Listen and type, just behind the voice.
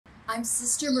I'm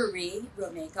Sister Marie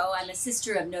Romejko. I'm a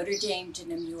sister of Notre Dame de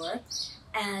Namur,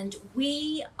 and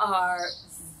we are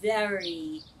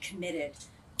very committed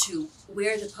to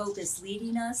where the Pope is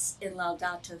leading us in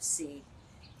Laudato Si,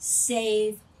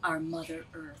 save our Mother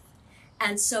Earth.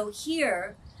 And so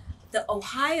here, the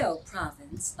Ohio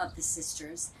province of the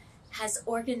Sisters has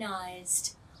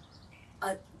organized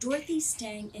a Dorothy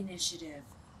Stang initiative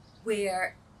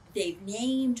where they've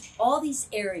named all these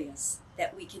areas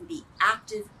that we can be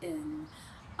active in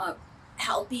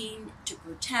helping to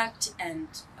protect and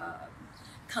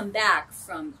come back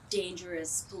from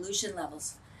dangerous pollution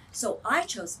levels. So I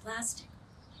chose plastic.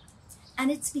 And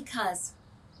it's because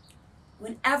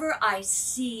whenever I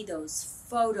see those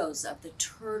photos of the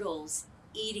turtles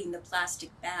eating the plastic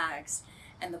bags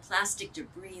and the plastic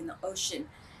debris in the ocean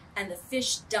and the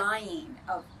fish dying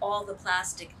of all the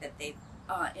plastic that they've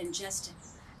ingested,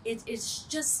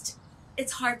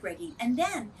 it's heartbreaking. And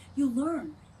then you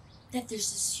learn that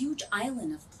there's this huge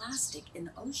island of plastic in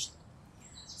the ocean.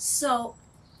 So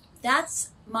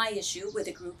that's my issue with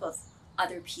a group of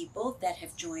other people that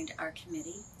have joined our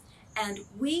committee. And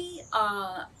we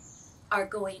are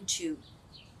going to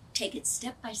take it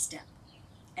step by step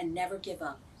and never give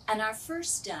up. And our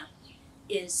first step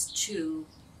is to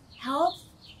help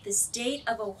the state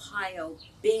of Ohio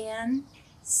ban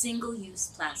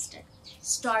single-use plastic,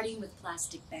 starting with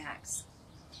plastic bags.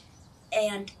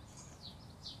 And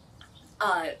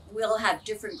we'll have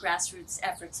different grassroots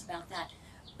efforts about that.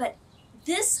 But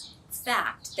this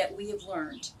fact that we have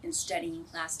learned in studying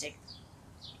plastic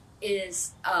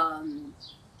is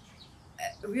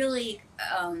really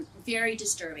very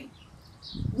disturbing.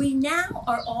 We now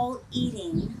are all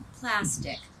eating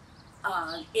plastic.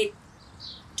 It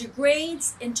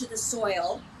degrades into the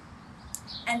soil,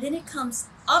 and then it comes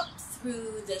up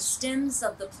through the stems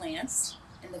of the plants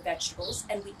and the vegetables,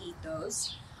 and we eat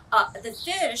those. The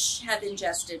fish have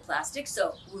ingested plastic,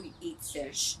 so we eat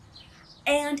fish.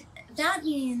 And that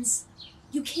means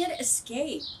you can't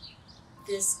escape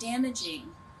this damaging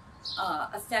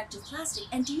effect of plastic.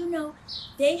 And do you know,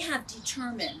 they have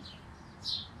determined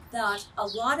that a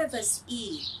lot of us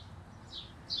eat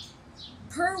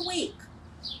per week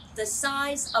the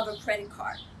size of a credit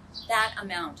card, that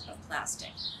amount of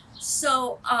plastic.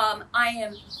 So I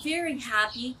am very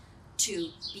happy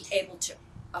to be able to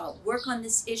work on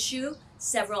this issue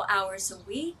several hours a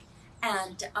week,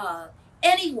 and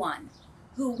anyone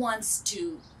who wants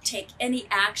to take any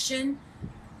action,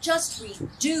 just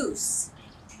reduce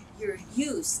your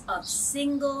use of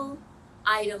single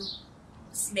items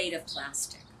made of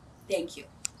plastic. Thank you.